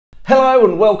Hello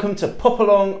and welcome to Pop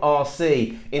Along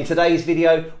RC. In today's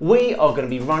video, we are going to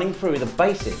be running through the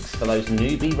basics for those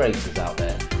newbie racers out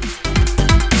there.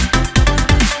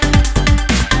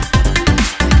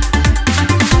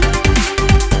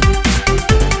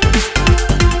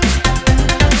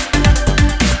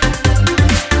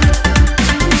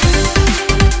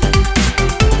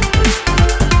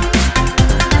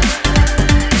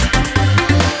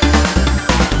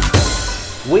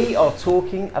 We are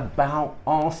talking about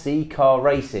RC car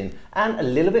racing and a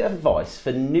little bit of advice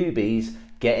for newbies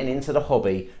getting into the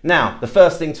hobby. Now, the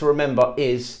first thing to remember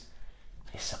is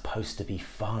it's supposed to be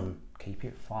fun. Keep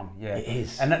it fun, yeah. It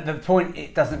is. And at the point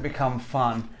it doesn't become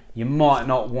fun, you might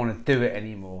not want to do it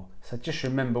anymore. So just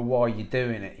remember why you're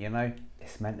doing it, you know?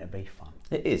 It's meant to be fun.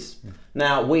 It is.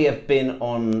 Now, we have been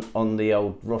on the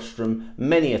old rostrum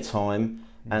many a time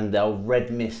and the old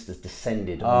red mist has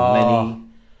descended on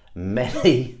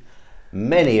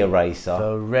many a racer.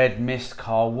 The red mist,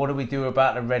 Carl. What do we do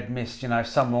about the red mist? You know,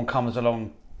 someone comes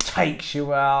along, takes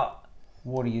you out.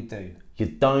 What do? You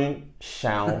don't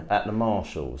shout at the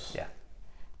marshals. Yeah.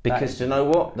 Because you know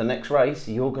what? The next race,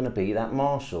 you're going to be that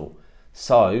marshal.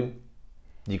 So,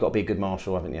 you've got to be a good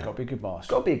marshal, haven't you? Got to be a good marshal.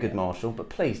 Got to be a good marshal, but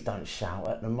please don't shout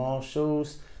at the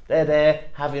marshals. They're there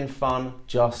having fun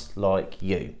just like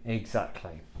you.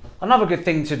 Exactly. Another good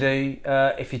thing to do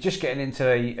if you're just getting into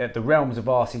the realms of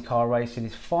RC car racing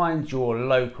is find your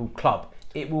local club.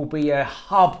 It will be a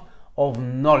hub of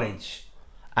knowledge.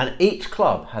 And each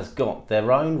club has got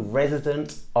their own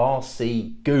resident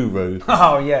RC guru.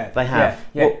 Oh yeah. They have.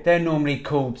 Yeah. Well, they're normally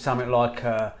called something like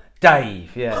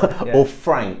Dave, yeah. Or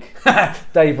Frank.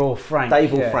 Dave or Frank.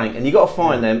 Dave or Frank. And you've got to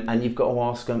find them and you've got to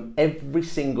ask them every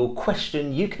single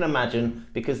question you can imagine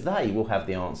because they will have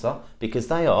the answer because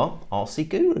they are RC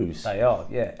gurus. They are,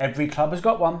 yeah. Every club has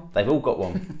got one. They've all got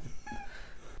one.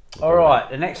 All right,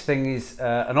 the next thing is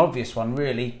an obvious one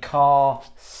really, car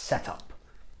setup.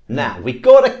 Now, we've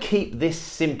got to keep this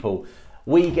simple.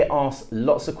 We get asked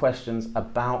lots of questions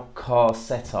about car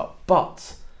setup,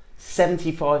 but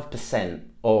 75%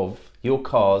 of your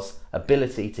car's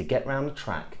ability to get around the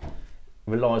track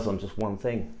relies on just one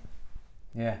thing.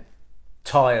 Yeah.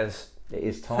 Tyres. It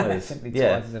is tyres. Simply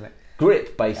tyres, isn't it?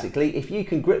 Grip, basically. Yeah. If you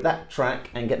can grip that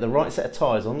track and get the right set of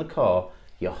tyres on the car,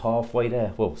 you're halfway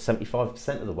there. Well,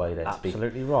 75% of the way there.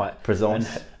 Absolutely right.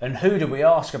 Precise. And who do we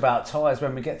ask about tyres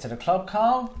when we get to the club,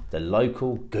 Carl? The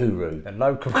local guru. The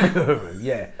local guru,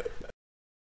 yeah.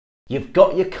 You've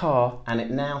got your car and it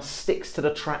now sticks to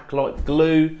the track like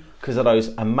glue because of those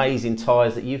amazing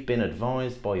tyres that you've been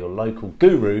advised by your local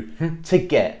guru to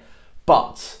get.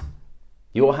 But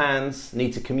your hands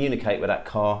need to communicate with that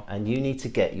car and you need to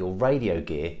get your radio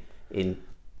gear in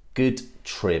good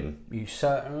trim. You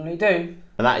certainly do.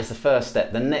 And that is the first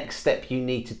step. The next step you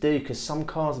need to do, because some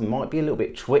cars might be a little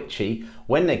bit twitchy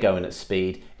when they're going at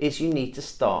speed, is you need to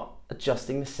start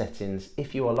adjusting the settings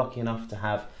if you are lucky enough to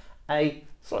have a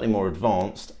slightly more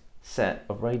advanced set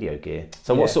of radio gear.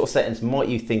 So what sort of settings might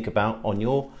you think about on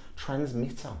your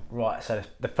transmitter? Right, so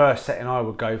the first setting I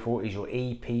would go for is your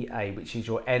EPA, which is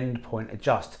your end point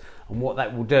adjust. And what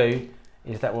that will do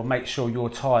is that will make sure your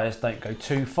tyres don't go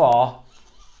too far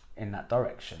in that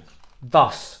direction,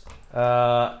 thus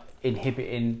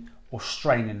inhibiting or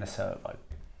straining the servo.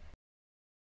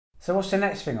 So what's the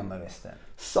next thing on the list then?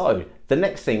 So the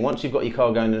next thing, once you've got your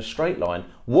car going in a straight line,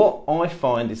 what I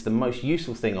find is the most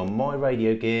useful thing on my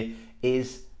radio gear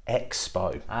is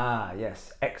Expo. Ah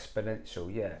yes,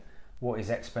 exponential, yeah. What is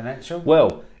exponential?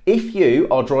 Well, if you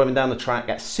are driving down the track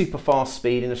at super fast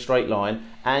speed in a straight line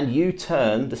and you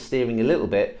turn the steering a little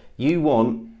bit, you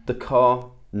want the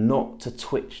car not to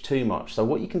twitch too much. So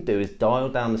what you can do is dial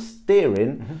down the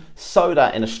steering so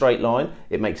that in a straight line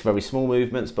it makes very small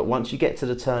movements, but once you get to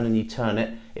the turn and you turn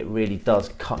it, it really does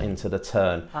cut into the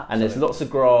turn. Absolutely. And there's lots of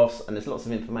graphs and there's lots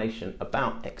of information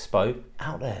about Expo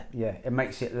out there. Yeah, it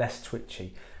makes it less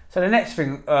twitchy. So the next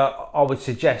thing I would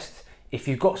suggest, if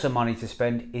you've got some money to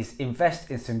spend, is invest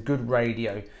in some good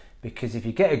radio, because if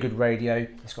you get a good radio,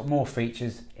 it's got more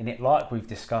features in it like we've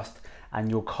discussed, and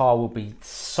your car will be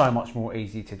so much more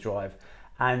easy to drive.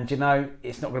 And you know,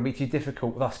 it's not going to be too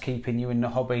difficult, thus keeping you in the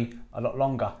hobby a lot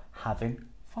longer, having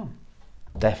fun.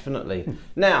 Definitely.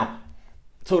 Now,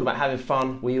 talking about having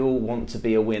fun, we all want to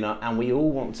be a winner and we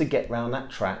all want to get round that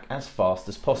track as fast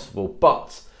as possible.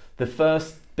 But the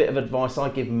first bit of advice I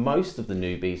give most of the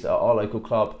newbies at our local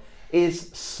club is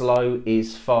slow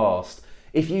is fast.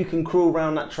 If you can crawl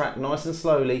around that track nice and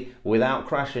slowly without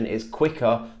crashing, it's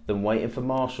quicker than waiting for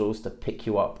marshals to pick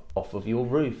you up off of your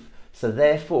roof. So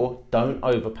therefore, don't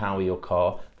overpower your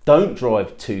car, don't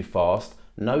drive too fast,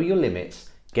 know your limits,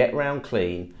 get round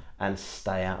clean, and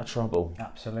stay out of trouble.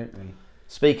 Absolutely.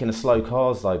 Speaking of slow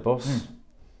cars though, boss,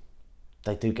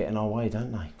 they do get in our way,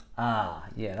 don't they? Ah,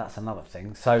 yeah, that's another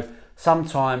thing. So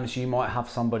sometimes you might have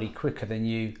somebody quicker than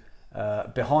you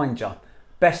behind you.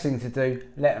 Best thing to do,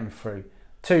 let them through.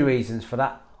 2 reasons for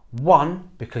that.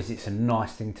 One, because it's a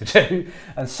nice thing to do.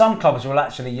 And some clubs will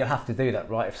actually, you have to do that,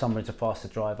 right, if somebody's a faster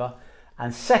driver.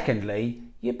 And secondly,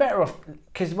 you're better off,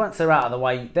 because once they're out of the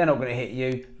way, they're not going to hit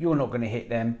you, you're not going to hit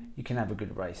them, you can have a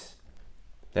good race.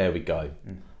 There we go.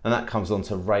 And that comes on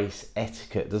to race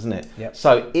etiquette, doesn't it? Yep.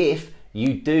 So if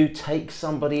you do take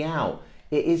somebody out,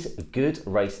 it is good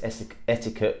race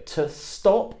etiquette to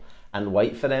stop and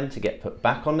wait for them to get put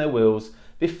back on their wheels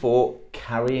before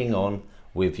carrying on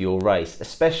with your race,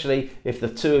 especially if the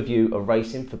two of you are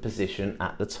racing for position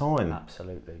at the time.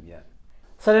 Absolutely, yeah.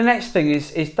 So the next thing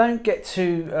is don't get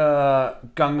too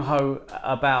gung-ho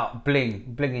about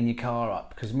blinging your car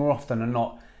up, because more often than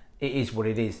not, it is what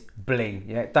it is, bling.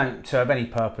 Yeah, don't serve any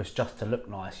purpose just to look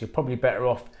nice. You're probably better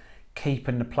off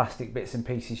keeping the plastic bits and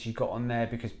pieces you got on there,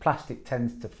 because plastic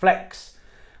tends to flex,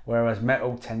 whereas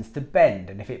metal tends to bend.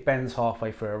 And if it bends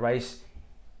halfway through a race,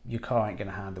 your car ain't going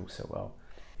to handle so well.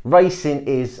 Racing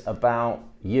is about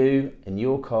you and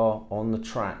your car on the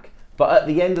track. But at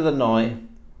the end of the night,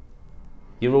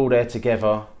 you're all there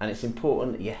together, and it's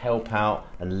important that you help out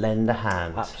and lend a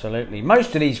hand. Absolutely.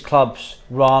 Most of these clubs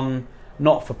run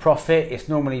not for profit. It's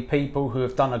normally people who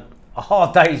have done a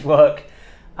hard day's work,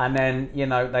 and then, you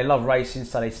know, they love racing,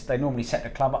 so they normally set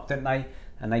the club up, don't they?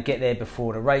 And they get there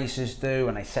before the racers do,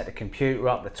 and they set the computer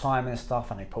up, the time and stuff,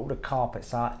 and they put all the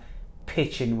carpets out.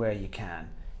 Pitch in where you can.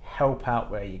 Help out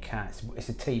where you can. It's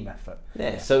a team effort.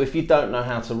 Yeah, so if you don't know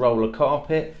how to roll a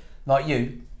carpet, like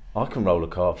you, I can roll a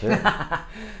carpet.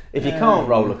 If you can't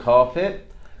roll a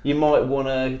carpet, you might want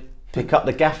to pick up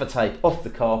the gaffer tape off the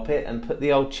carpet and put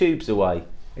the old tubes away.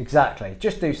 Exactly.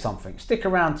 Just do something. Stick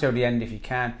around till the end if you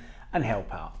can and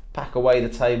help out. Pack away the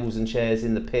tables and chairs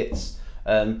in the pits.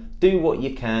 Do what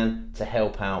you can to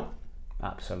help out.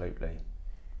 Absolutely.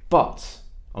 But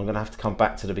I'm going to have to come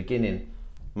back to the beginning.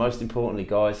 Most importantly,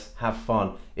 guys, have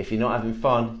fun. If you're not having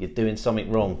fun, you're doing something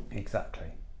wrong. Exactly.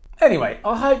 Anyway,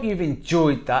 I hope you've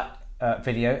enjoyed that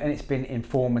video and it's been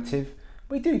informative.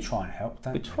 We do try and help,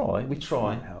 don't we? We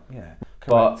try. And help, yeah. Correct.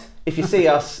 But if you see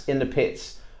us in the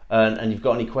pits and you've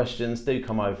got any questions, do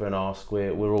come over and ask.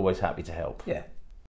 We're always happy to help. Yeah.